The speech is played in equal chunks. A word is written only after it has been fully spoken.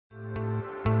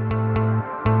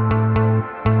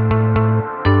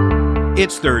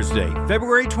It's Thursday,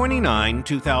 February 29,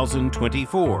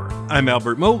 2024. I'm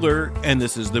Albert Mohler, and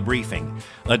this is The Briefing,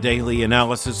 a daily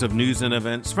analysis of news and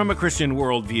events from a Christian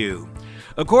worldview.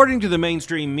 According to the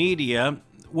mainstream media,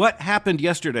 what happened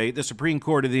yesterday at the Supreme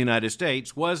Court of the United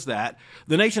States was that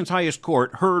the nation's highest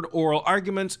court heard oral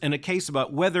arguments in a case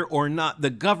about whether or not the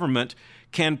government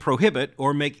can prohibit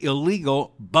or make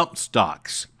illegal bump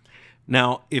stocks.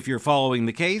 Now, if you're following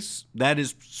the case, that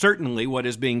is certainly what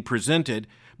is being presented,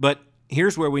 but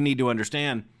here's where we need to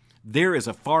understand there is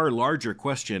a far larger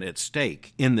question at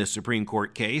stake in this Supreme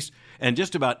Court case, and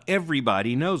just about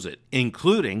everybody knows it,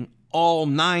 including all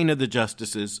 9 of the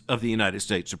justices of the United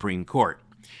States Supreme Court.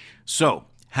 So,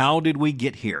 how did we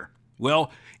get here?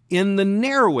 Well, in the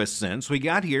narrowest sense, we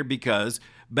got here because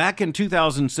back in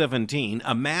 2017,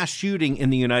 a mass shooting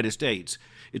in the United States,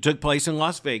 it took place in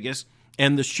Las Vegas,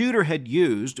 and the shooter had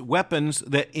used weapons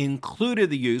that included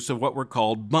the use of what were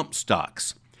called bump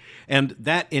stocks. And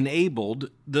that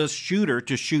enabled the shooter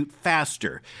to shoot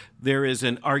faster. There is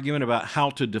an argument about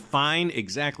how to define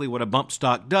exactly what a bump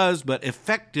stock does, but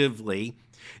effectively,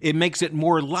 it makes it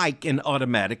more like an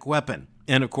automatic weapon.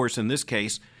 And of course, in this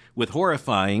case, with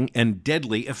horrifying and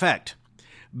deadly effect.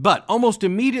 But almost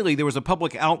immediately, there was a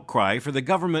public outcry for the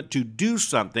government to do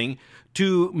something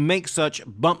to make such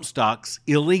bump stocks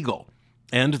illegal.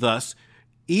 And thus,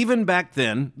 even back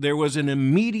then, there was an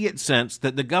immediate sense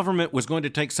that the government was going to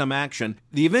take some action.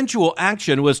 The eventual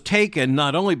action was taken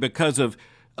not only because of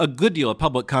a good deal of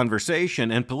public conversation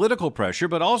and political pressure,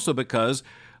 but also because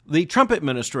the Trump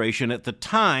administration at the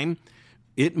time,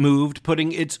 it moved,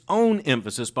 putting its own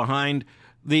emphasis behind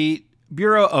the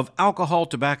Bureau of Alcohol,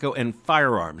 Tobacco, and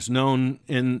Firearms, known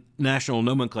in national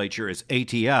nomenclature as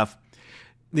ATF.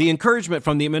 The encouragement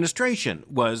from the administration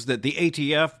was that the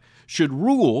ATF should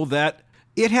rule that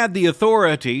it had the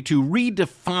authority to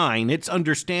redefine its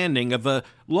understanding of a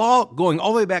law going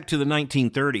all the way back to the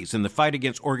 1930s in the fight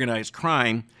against organized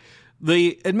crime.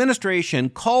 The administration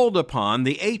called upon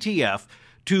the ATF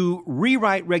to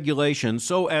rewrite regulations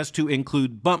so as to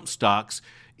include bump stocks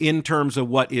in terms of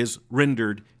what is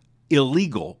rendered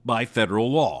illegal by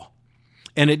federal law.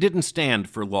 And it didn't stand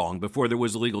for long before there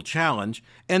was a legal challenge,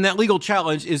 and that legal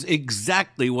challenge is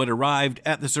exactly what arrived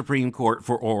at the Supreme Court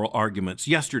for oral arguments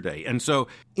yesterday. And so,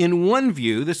 in one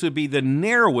view, this would be the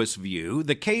narrowest view.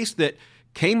 The case that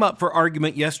came up for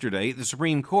argument yesterday at the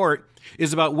Supreme Court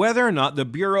is about whether or not the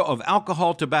Bureau of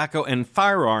Alcohol, Tobacco, and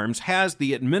Firearms has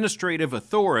the administrative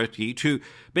authority to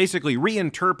basically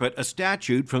reinterpret a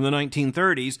statute from the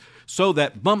 1930s so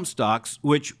that bump stocks,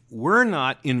 which were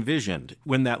not envisioned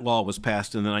when that law was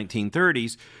passed in the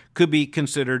 1930s, could be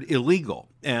considered illegal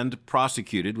and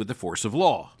prosecuted with the force of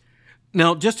law.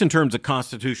 Now, just in terms of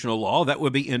constitutional law, that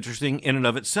would be interesting in and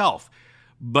of itself.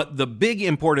 But the big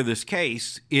import of this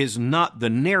case is not the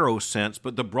narrow sense,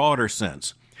 but the broader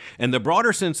sense. And the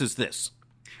broader sense is this.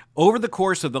 Over the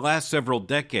course of the last several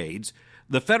decades,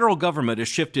 the federal government has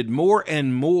shifted more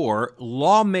and more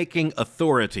lawmaking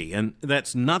authority. And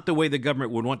that's not the way the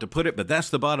government would want to put it, but that's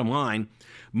the bottom line.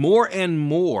 More and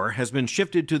more has been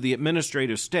shifted to the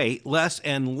administrative state. Less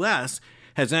and less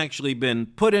has actually been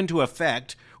put into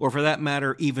effect, or for that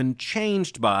matter, even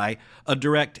changed by a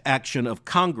direct action of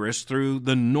Congress through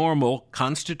the normal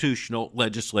constitutional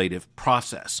legislative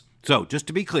process. So, just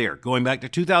to be clear, going back to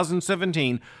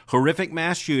 2017, horrific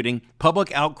mass shooting,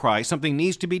 public outcry, something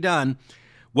needs to be done.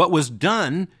 What was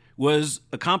done was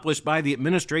accomplished by the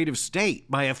administrative state,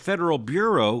 by a federal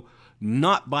bureau,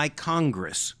 not by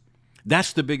Congress.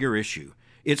 That's the bigger issue.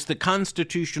 It's the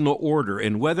constitutional order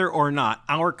and whether or not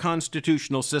our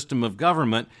constitutional system of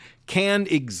government can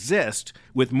exist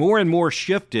with more and more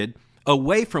shifted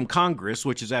away from Congress,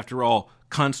 which is, after all,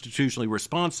 constitutionally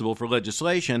responsible for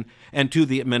legislation, and to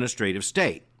the administrative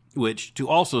state, which, to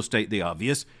also state the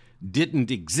obvious,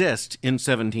 didn't exist in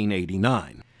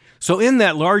 1789. So in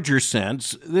that larger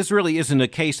sense, this really isn't a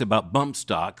case about bump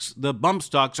stocks. The bump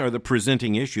stocks are the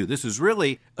presenting issue. This is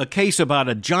really a case about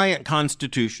a giant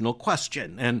constitutional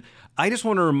question. And I just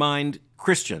want to remind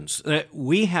Christians that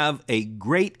we have a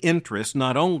great interest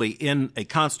not only in a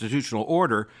constitutional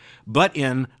order, but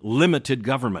in limited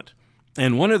government.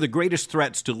 And one of the greatest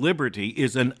threats to liberty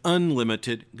is an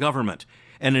unlimited government.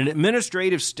 And an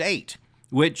administrative state,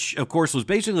 which, of course, was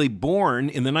basically born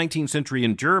in the 19th century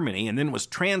in Germany and then was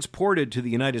transported to the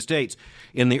United States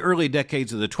in the early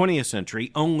decades of the 20th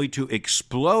century, only to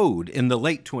explode in the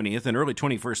late 20th and early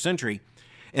 21st century,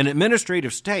 an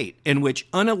administrative state in which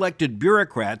unelected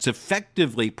bureaucrats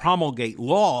effectively promulgate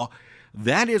law,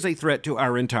 that is a threat to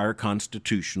our entire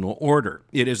constitutional order.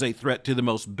 It is a threat to the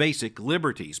most basic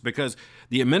liberties because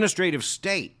the administrative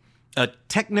state, a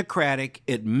technocratic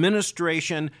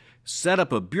administration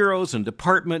setup of bureaus and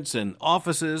departments and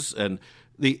offices and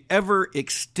the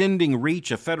ever-extending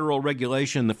reach of federal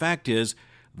regulation, the fact is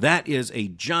that is a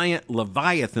giant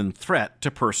leviathan threat to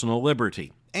personal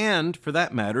liberty and, for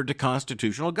that matter, to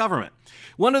constitutional government.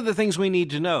 One of the things we need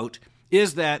to note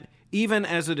is that even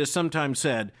as it is sometimes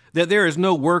said that there is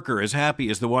no worker as happy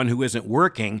as the one who isn't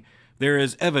working, there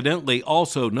is evidently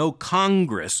also no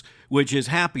Congress which is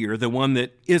happier than one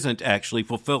that isn't actually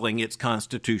fulfilling its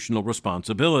constitutional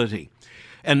responsibility.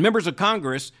 And members of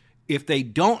Congress, if they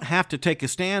don't have to take a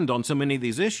stand on so many of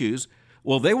these issues,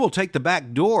 well, they will take the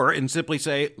back door and simply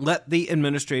say, let the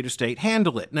administrative state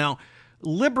handle it. Now,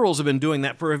 liberals have been doing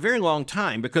that for a very long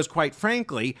time because, quite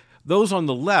frankly, those on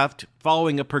the left,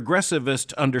 following a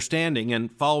progressivist understanding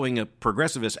and following a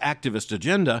progressivist activist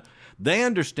agenda, they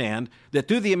understand that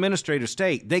through the administrative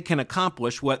state, they can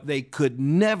accomplish what they could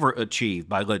never achieve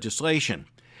by legislation.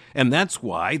 And that's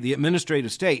why the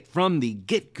administrative state, from the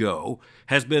get-go,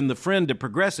 has been the friend of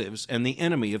progressives and the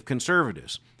enemy of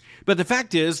conservatives. But the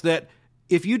fact is that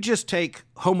if you just take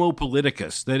homo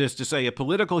politicus, that is to say a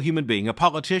political human being, a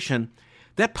politician,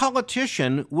 that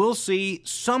politician will see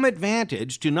some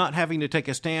advantage to not having to take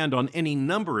a stand on any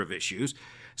number of issues.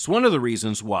 It's one of the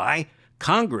reasons why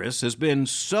Congress has been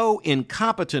so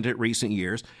incompetent at recent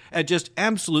years at just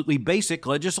absolutely basic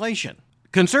legislation.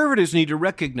 Conservatives need to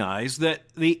recognize that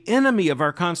the enemy of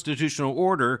our constitutional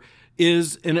order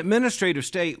is an administrative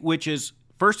state which is,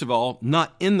 first of all,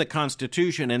 not in the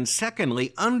Constitution, and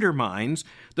secondly, undermines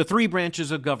the three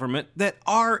branches of government that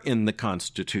are in the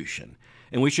Constitution.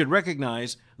 And we should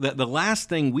recognize that the last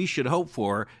thing we should hope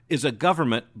for is a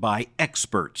government by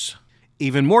experts.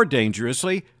 Even more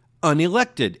dangerously,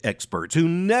 unelected experts who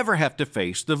never have to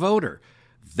face the voter.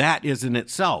 That is in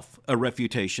itself a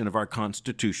refutation of our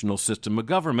constitutional system of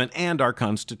government and our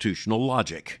constitutional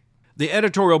logic. The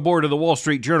editorial board of the Wall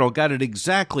Street Journal got it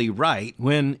exactly right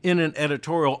when, in an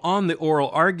editorial on the oral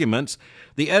arguments,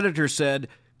 the editor said,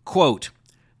 quote,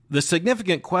 "The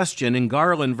significant question in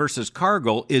Garland versus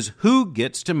Cargill is who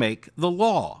gets to make the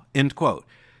law," end quote.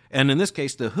 And in this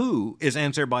case, the who is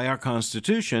answered by our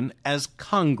Constitution as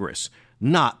Congress,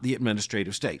 not the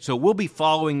administrative state. So we'll be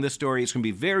following this story. It's going to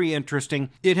be very interesting.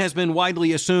 It has been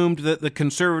widely assumed that the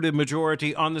conservative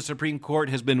majority on the Supreme Court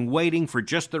has been waiting for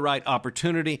just the right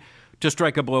opportunity to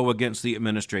strike a blow against the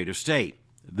administrative state.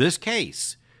 This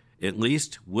case, at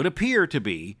least, would appear to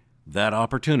be that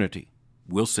opportunity.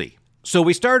 We'll see. So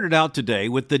we started out today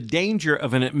with the danger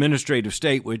of an administrative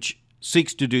state which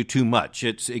seeks to do too much.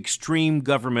 It's extreme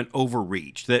government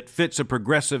overreach that fits a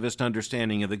progressivist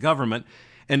understanding of the government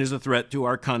and is a threat to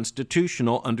our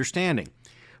constitutional understanding.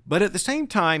 But at the same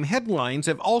time, headlines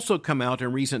have also come out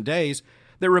in recent days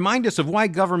that remind us of why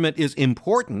government is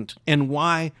important and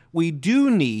why we do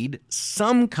need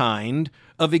some kind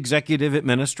of executive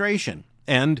administration.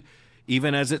 And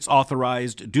even as it's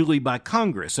authorized duly by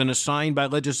Congress and assigned by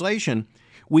legislation,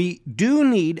 we do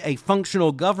need a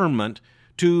functional government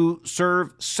to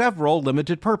serve several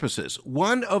limited purposes.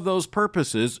 One of those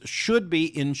purposes should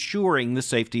be ensuring the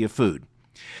safety of food.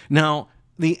 Now,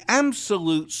 the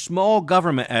absolute small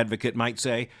government advocate might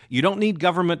say, you don't need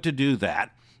government to do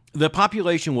that. The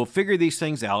population will figure these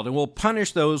things out and will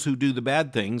punish those who do the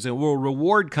bad things and will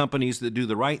reward companies that do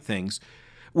the right things.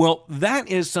 Well, that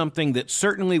is something that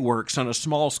certainly works on a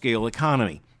small-scale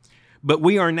economy. But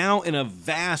we are now in a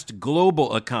vast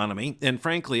global economy and,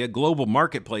 frankly, a global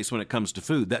marketplace when it comes to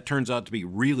food. That turns out to be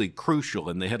really crucial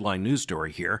in the headline news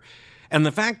story here. And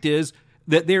the fact is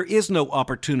that there is no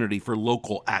opportunity for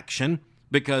local action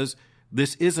because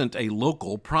this isn't a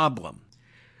local problem.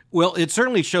 Well, it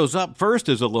certainly shows up first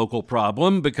as a local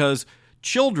problem because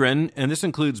children, and this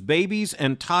includes babies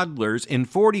and toddlers in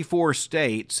 44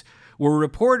 states, were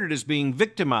reported as being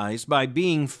victimized by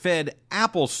being fed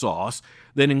applesauce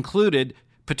that included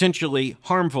potentially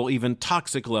harmful, even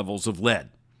toxic levels of lead.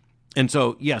 And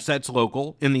so, yes, that's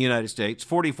local in the United States,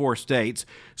 44 states.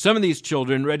 Some of these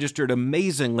children registered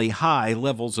amazingly high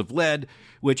levels of lead,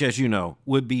 which, as you know,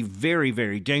 would be very,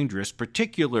 very dangerous,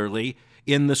 particularly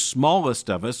in the smallest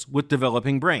of us with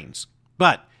developing brains.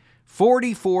 But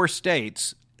 44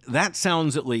 states, that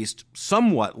sounds at least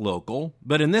somewhat local,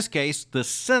 but in this case, the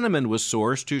cinnamon was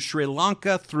sourced to Sri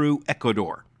Lanka through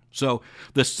Ecuador. So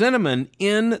the cinnamon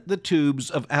in the tubes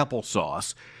of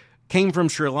applesauce came from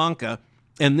Sri Lanka,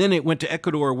 and then it went to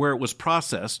Ecuador where it was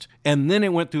processed, and then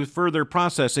it went through further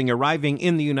processing, arriving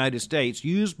in the United States,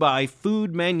 used by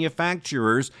food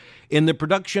manufacturers in the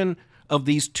production of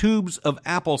these tubes of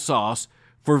applesauce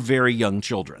for very young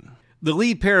children. The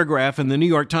lead paragraph in the New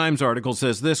York Times article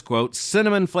says this, quote,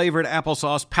 cinnamon-flavored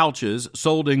applesauce pouches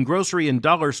sold in grocery and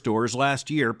dollar stores last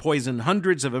year poisoned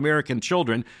hundreds of American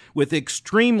children with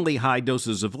extremely high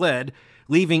doses of lead,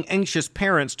 leaving anxious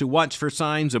parents to watch for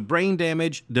signs of brain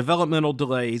damage, developmental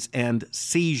delays, and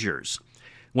seizures.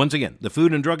 Once again, the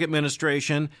Food and Drug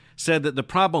Administration said that the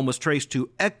problem was traced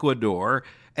to Ecuador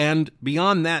and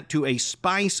beyond that to a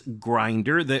spice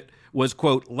grinder that was,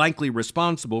 quote, likely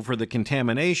responsible for the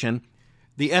contamination.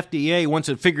 The FDA, once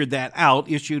it figured that out,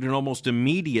 issued an almost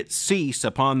immediate cease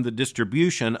upon the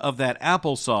distribution of that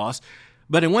applesauce,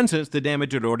 but in one sense, the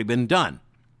damage had already been done.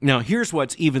 Now, here's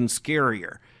what's even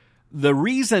scarier. The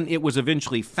reason it was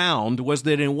eventually found was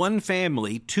that in one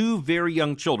family, two very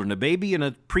young children, a baby and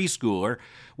a preschooler,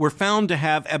 were found to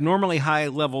have abnormally high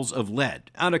levels of lead.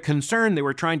 Out of concern, they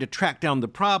were trying to track down the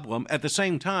problem. At the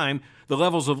same time, the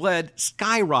levels of lead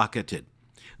skyrocketed.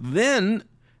 Then,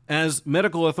 as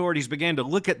medical authorities began to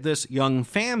look at this young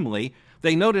family,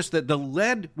 they noticed that the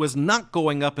lead was not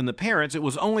going up in the parents, it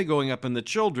was only going up in the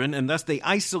children, and thus they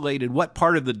isolated what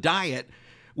part of the diet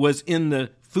was in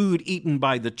the food eaten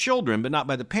by the children, but not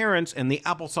by the parents, and the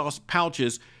applesauce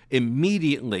pouches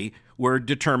immediately were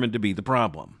determined to be the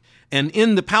problem. And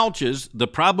in the pouches, the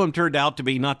problem turned out to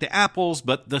be not the apples,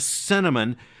 but the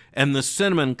cinnamon and the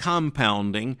cinnamon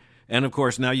compounding. And of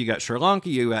course, now you got Sri Lanka,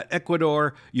 you got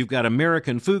Ecuador, you've got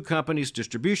American food companies,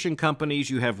 distribution companies,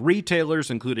 you have retailers,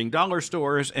 including dollar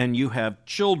stores, and you have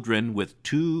children with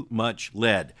too much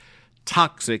lead,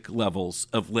 toxic levels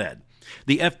of lead.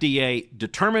 The FDA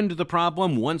determined the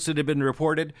problem once it had been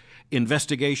reported.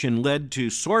 Investigation led to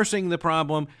sourcing the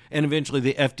problem, and eventually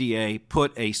the FDA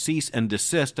put a cease and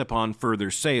desist upon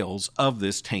further sales of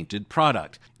this tainted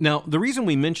product. Now, the reason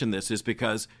we mention this is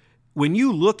because when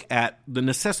you look at the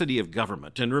necessity of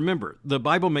government, and remember, the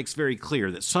Bible makes very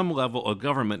clear that some level of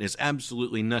government is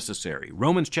absolutely necessary.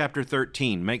 Romans chapter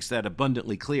 13 makes that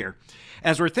abundantly clear.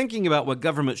 As we're thinking about what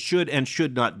government should and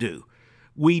should not do,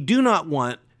 we do not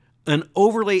want an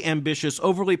overly ambitious,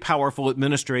 overly powerful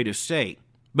administrative state,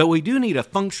 but we do need a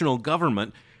functional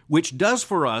government which does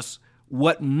for us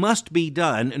what must be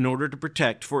done in order to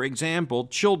protect, for example,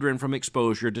 children from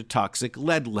exposure to toxic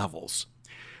lead levels.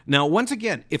 Now, once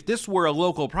again, if this were a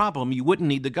local problem, you wouldn't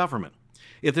need the government.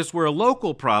 If this were a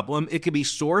local problem, it could be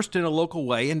sourced in a local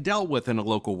way and dealt with in a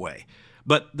local way.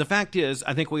 But the fact is,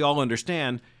 I think we all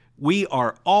understand, we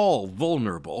are all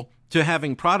vulnerable to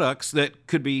having products that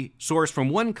could be sourced from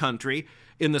one country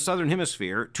in the Southern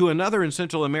Hemisphere to another in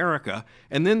Central America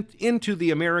and then into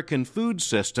the American food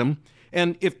system.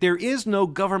 And if there is no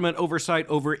government oversight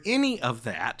over any of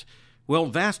that, well,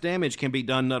 vast damage can be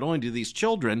done not only to these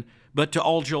children, but to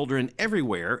all children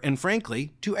everywhere, and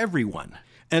frankly, to everyone.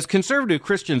 As conservative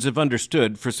Christians have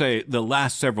understood for, say, the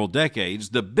last several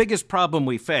decades, the biggest problem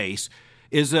we face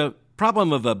is a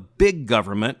problem of a big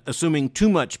government assuming too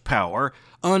much power,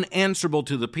 unanswerable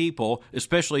to the people,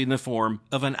 especially in the form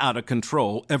of an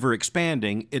out-of-control,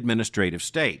 ever-expanding administrative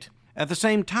state. At the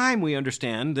same time, we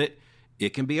understand that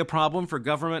it can be a problem for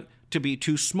government to be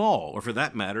too small, or for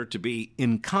that matter, to be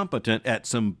incompetent at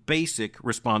some basic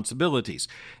responsibilities.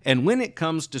 And when it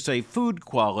comes to, say, food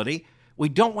quality, we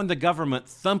don't want the government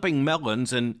thumping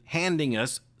melons and handing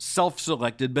us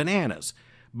self-selected bananas.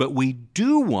 But we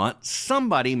do want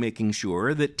somebody making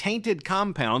sure that tainted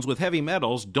compounds with heavy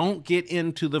metals don't get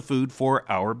into the food for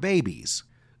our babies.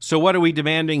 So what are we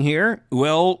demanding here?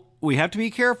 Well, we have to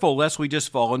be careful lest we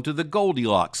just fall into the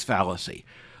Goldilocks fallacy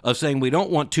of saying we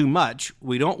don't want too much,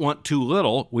 we don't want too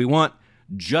little, we want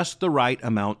just the right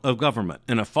amount of government.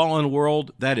 In a fallen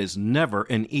world, that is never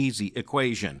an easy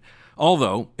equation.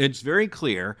 Although it's very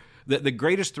clear that the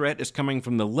greatest threat is coming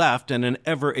from the left and an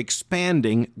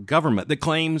ever-expanding government that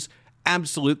claims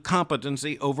absolute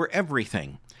competency over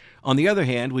everything. On the other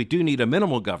hand, we do need a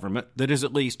minimal government that is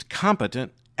at least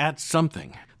competent at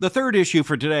something. The third issue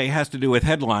for today has to do with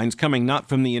headlines coming not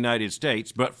from the United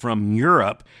States, but from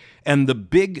Europe. And the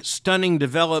big, stunning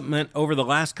development over the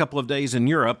last couple of days in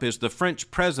Europe is the French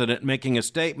president making a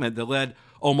statement that led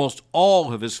almost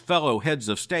all of his fellow heads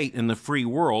of state in the free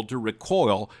world to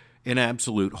recoil in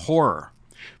absolute horror.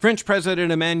 French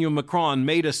President Emmanuel Macron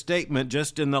made a statement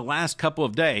just in the last couple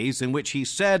of days in which he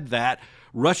said that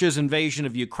Russia's invasion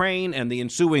of Ukraine and the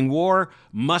ensuing war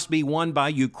must be won by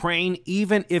Ukraine,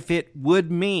 even if it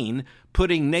would mean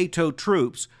putting NATO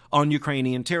troops on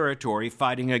Ukrainian territory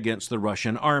fighting against the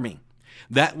Russian army.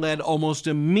 That led almost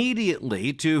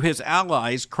immediately to his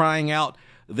allies crying out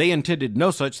they intended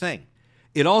no such thing.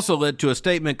 It also led to a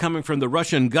statement coming from the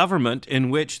Russian government in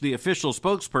which the official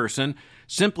spokesperson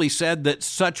simply said that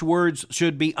such words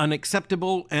should be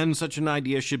unacceptable and such an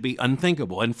idea should be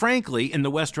unthinkable. And frankly, in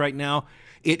the West right now,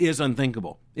 it is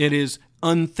unthinkable. It is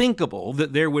unthinkable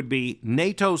that there would be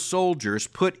NATO soldiers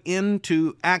put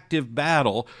into active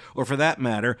battle, or for that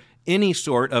matter, any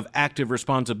sort of active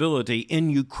responsibility in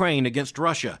Ukraine against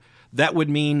Russia. That would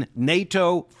mean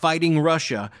NATO fighting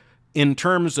Russia in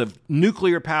terms of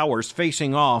nuclear powers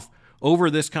facing off over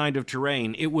this kind of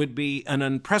terrain. It would be an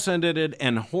unprecedented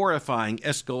and horrifying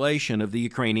escalation of the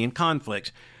Ukrainian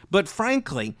conflict. But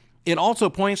frankly, it also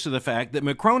points to the fact that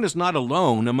Macron is not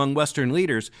alone among Western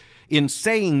leaders in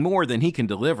saying more than he can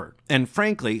deliver, and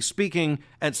frankly, speaking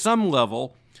at some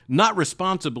level, not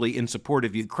responsibly in support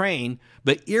of Ukraine,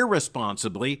 but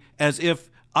irresponsibly as if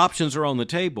options are on the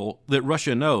table that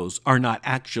Russia knows are not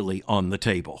actually on the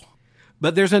table.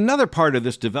 But there's another part of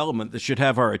this development that should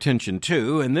have our attention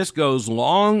too, and this goes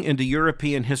long into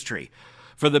European history.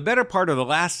 For the better part of the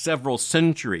last several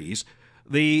centuries,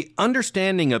 the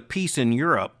understanding of peace in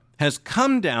Europe has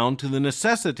come down to the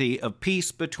necessity of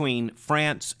peace between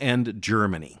France and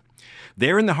Germany.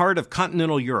 They're in the heart of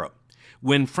continental Europe.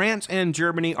 When France and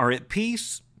Germany are at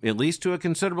peace, at least to a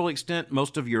considerable extent,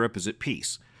 most of Europe is at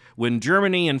peace. When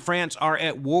Germany and France are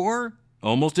at war,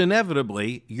 almost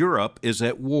inevitably, Europe is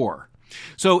at war.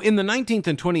 So in the 19th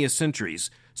and 20th centuries,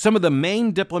 some of the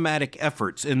main diplomatic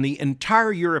efforts in the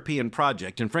entire European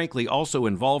project, and frankly also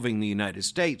involving the United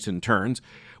States in turns,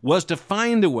 was to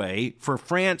find a way for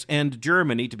France and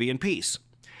Germany to be in peace.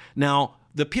 Now,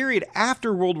 the period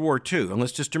after World War II, and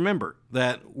let's just remember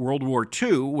that World War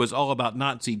II was all about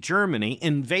Nazi Germany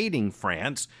invading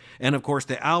France, and of course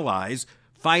the Allies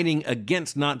fighting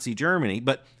against Nazi Germany.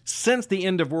 But since the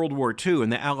end of World War II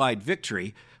and the Allied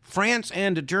victory, France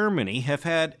and Germany have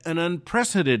had an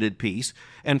unprecedented peace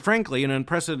and, frankly, an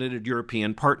unprecedented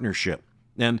European partnership.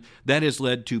 And that has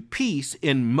led to peace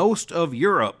in most of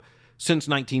Europe since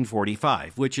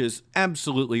 1945, which is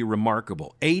absolutely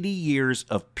remarkable. 80 years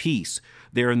of peace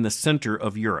there in the center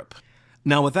of Europe.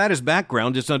 Now, with that as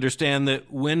background, just understand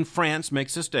that when France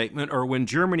makes a statement or when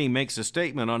Germany makes a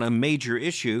statement on a major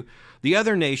issue, the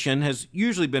other nation has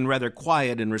usually been rather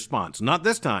quiet in response. Not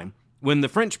this time. When the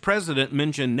French president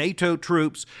mentioned NATO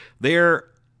troops there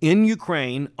in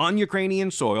Ukraine, on Ukrainian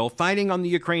soil, fighting on the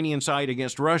Ukrainian side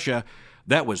against Russia,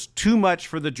 that was too much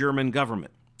for the German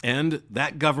government. And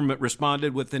that government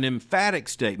responded with an emphatic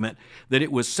statement that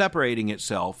it was separating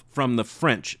itself from the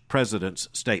French president's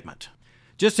statement.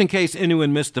 Just in case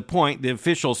anyone missed the point, the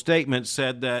official statement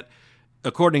said that,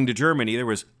 according to Germany, there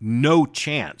was no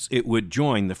chance it would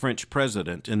join the French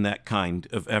president in that kind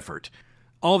of effort.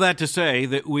 All that to say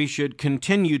that we should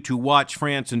continue to watch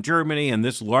France and Germany in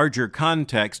this larger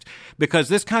context, because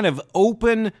this kind of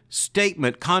open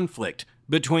statement conflict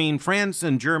between France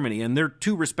and Germany and their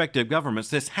two respective governments,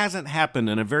 this hasn't happened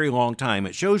in a very long time.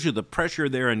 It shows you the pressure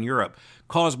there in Europe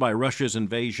caused by Russia's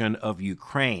invasion of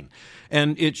Ukraine.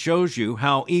 And it shows you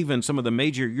how even some of the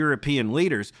major European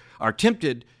leaders are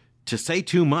tempted to say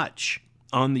too much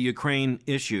on the Ukraine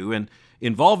issue. And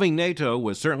involving NATO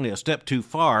was certainly a step too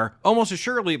far, almost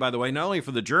assuredly, by the way, not only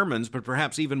for the Germans, but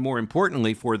perhaps even more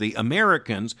importantly for the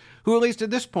Americans, who at least at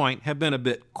this point have been a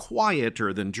bit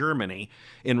quieter than Germany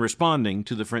in responding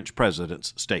to the French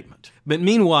president's statement. But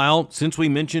meanwhile, since we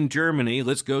mentioned Germany,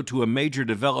 let's go to a major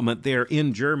development there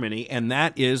in Germany, and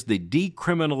that is the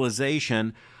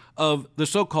decriminalization of the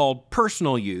so-called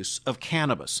personal use of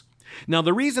cannabis. Now,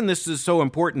 the reason this is so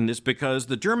important is because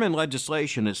the German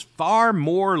legislation is far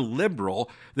more liberal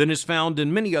than is found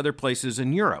in many other places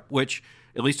in Europe, which,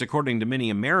 at least according to many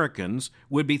Americans,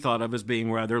 would be thought of as being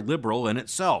rather liberal in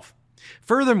itself.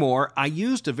 Furthermore, I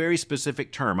used a very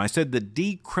specific term. I said the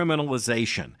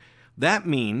decriminalization. That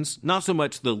means not so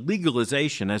much the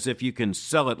legalization as if you can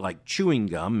sell it like chewing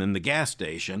gum in the gas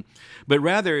station, but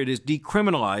rather it is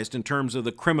decriminalized in terms of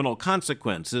the criminal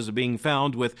consequences being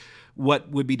found with what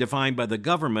would be defined by the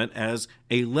government as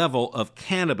a level of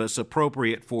cannabis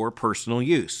appropriate for personal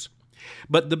use.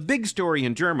 But the big story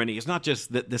in Germany is not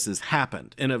just that this has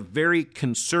happened in a very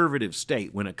conservative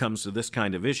state when it comes to this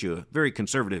kind of issue, a very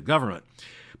conservative government,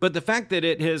 but the fact that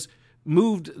it has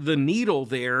moved the needle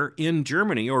there in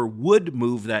Germany, or would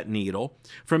move that needle,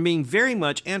 from being very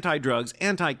much anti-drugs,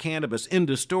 anti-cannabis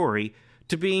into story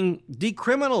to being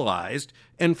decriminalized,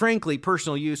 and frankly,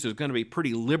 personal use is going to be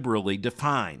pretty liberally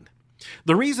defined.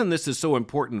 The reason this is so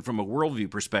important from a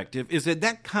worldview perspective is that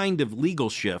that kind of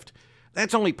legal shift,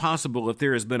 that's only possible if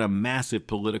there has been a massive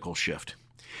political shift.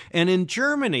 And in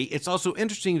Germany, it's also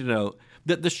interesting to note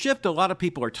that the shift a lot of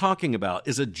people are talking about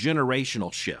is a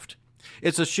generational shift.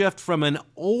 It's a shift from an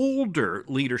older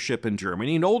leadership in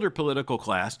Germany, an older political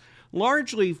class,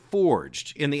 largely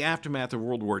forged in the aftermath of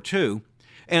World War II,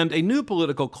 and a new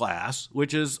political class,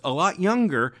 which is a lot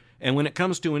younger, and when it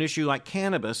comes to an issue like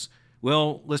cannabis,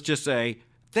 well, let's just say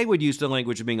they would use the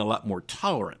language of being a lot more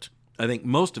tolerant. I think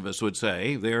most of us would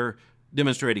say they're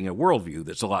demonstrating a worldview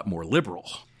that's a lot more liberal.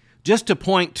 Just to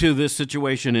point to this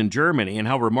situation in Germany and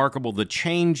how remarkable the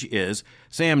change is,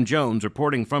 Sam Jones,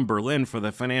 reporting from Berlin for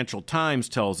the Financial Times,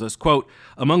 tells us, quote,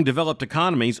 among developed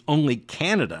economies, only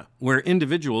Canada, where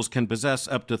individuals can possess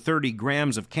up to 30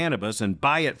 grams of cannabis and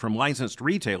buy it from licensed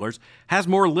retailers, has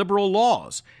more liberal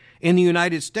laws. In the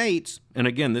United States, and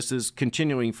again, this is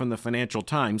continuing from the Financial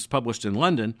Times, published in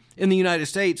London, in the United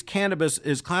States, cannabis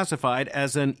is classified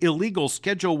as an illegal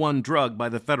Schedule I drug by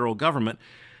the federal government,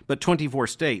 but 24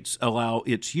 states allow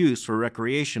its use for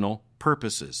recreational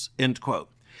purposes, end quote.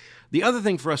 The other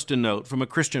thing for us to note from a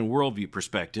Christian worldview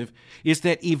perspective is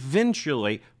that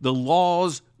eventually the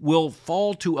laws will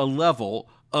fall to a level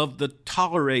of the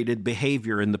tolerated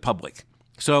behavior in the public.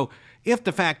 So if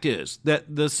the fact is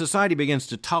that the society begins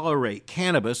to tolerate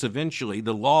cannabis, eventually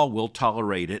the law will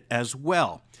tolerate it as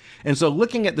well. And so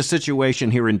looking at the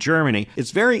situation here in Germany,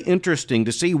 it's very interesting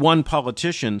to see one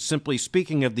politician simply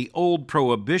speaking of the old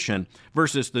prohibition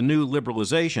versus the new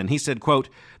liberalization. He said, quote,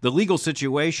 the legal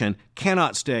situation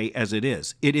cannot stay as it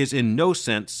is. It is in no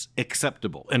sense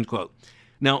acceptable, end quote.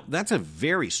 Now, that's a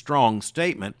very strong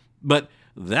statement, but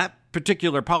that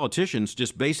particular politician's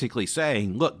just basically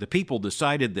saying, look, the people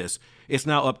decided this. It's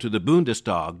now up to the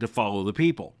Bundestag to follow the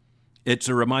people. It's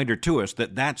a reminder to us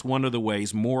that that's one of the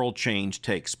ways moral change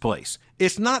takes place.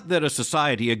 It's not that a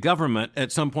society, a government,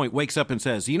 at some point wakes up and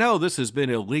says, this has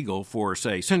been illegal for,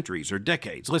 say, centuries or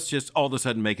decades. Let's just all of a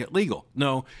sudden make it legal.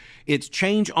 No, it's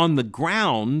change on the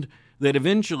ground that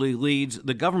eventually leads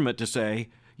the government to say,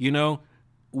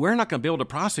 we're not going to be able to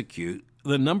prosecute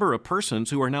the number of persons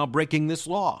who are now breaking this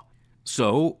law.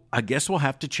 So I guess we'll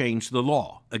have to change the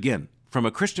law. Again, from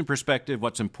a Christian perspective,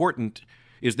 what's important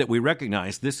is that we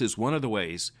recognize this is one of the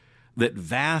ways that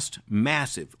vast,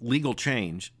 massive legal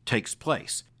change takes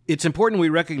place. It's important we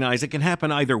recognize it can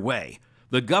happen either way.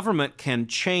 The government can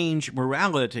change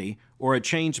morality, or a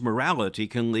changed morality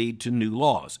can lead to new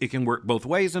laws. It can work both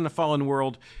ways in a fallen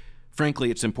world. Frankly,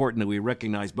 it's important that we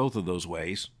recognize both of those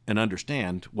ways and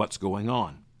understand what's going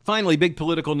on. Finally, big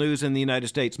political news in the United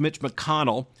States. Mitch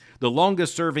McConnell, the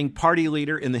longest-serving party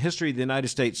leader in the history of the United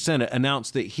States Senate,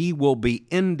 announced that he will be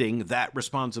ending that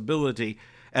responsibility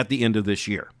at the end of this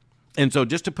year. And so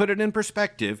just to put it in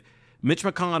perspective, Mitch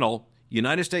McConnell,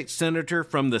 United States Senator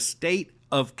from the state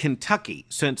of Kentucky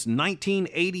since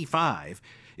 1985,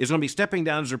 is going to be stepping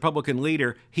down as Republican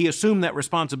leader. He assumed that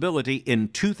responsibility in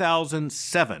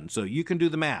 2007, so you can do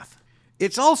the math.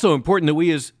 It's also important that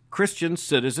we as Christian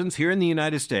citizens here in the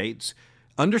United States,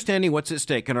 understanding what's at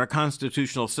stake in our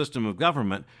constitutional system of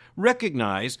government,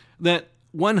 recognize that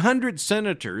 100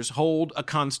 senators hold a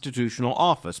constitutional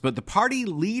office, but the party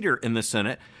leader in the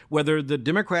Senate, whether the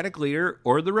Democratic leader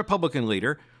or the Republican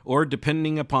leader, or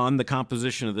depending upon the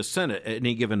composition of the Senate at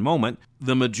any given moment,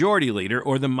 the majority leader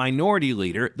or the minority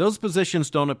leader, those positions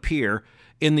don't appear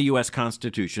in the U.S.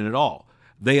 Constitution at all.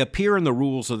 They appear in the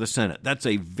rules of the Senate. That's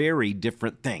a very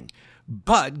different thing.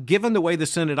 But given the way the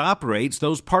Senate operates,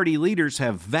 those party leaders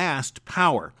have vast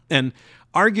power. And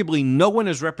arguably no one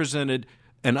has represented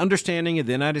an understanding of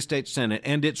the United States Senate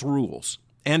and its rules,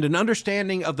 and an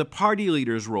understanding of the party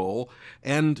leader's role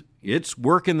and its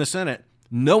work in the Senate.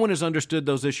 No one has understood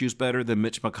those issues better than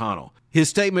Mitch McConnell. His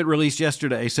statement released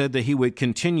yesterday said that he would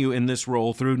continue in this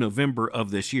role through November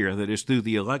of this year, that is through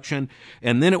the election,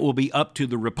 and then it will be up to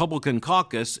the Republican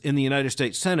caucus in the United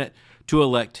States Senate to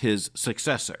elect his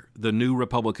successor, the new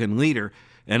Republican leader.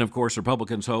 And of course,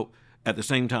 Republicans hope at the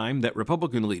same time that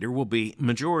Republican leader will be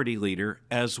majority leader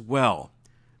as well.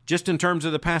 Just in terms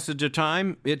of the passage of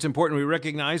time, it's important we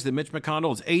recognize that Mitch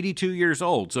McConnell is 82 years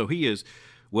old, so he is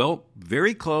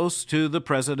very close to the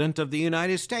President of the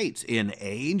United States in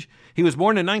age. He was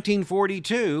born in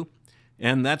 1942,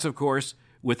 and that's, of course,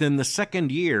 within the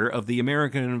second year of the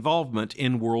American involvement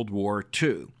in World War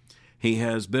II. He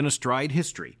has been astride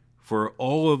history for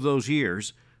all of those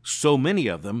years, so many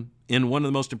of them in one of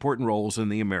the most important roles in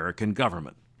the American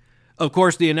government. Of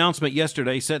course, the announcement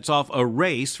yesterday sets off a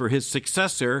race for his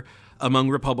successor among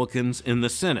Republicans in the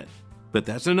Senate. But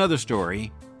that's another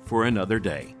story for another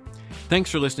day. Thanks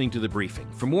for listening to The Briefing.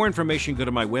 For more information, go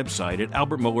to my website at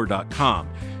albertmohler.com.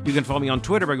 You can follow me on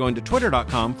Twitter by going to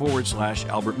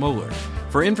twitter.com/Albert Mohler.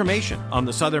 For information on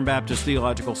the Southern Baptist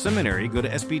Theological Seminary, go to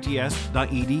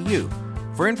sbts.edu.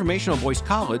 For information on Boyce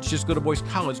College, just go to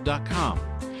boycecollege.com.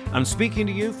 I'm speaking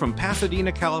to you from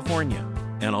Pasadena, California,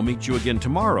 and I'll meet you again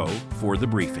tomorrow for the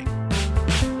briefing.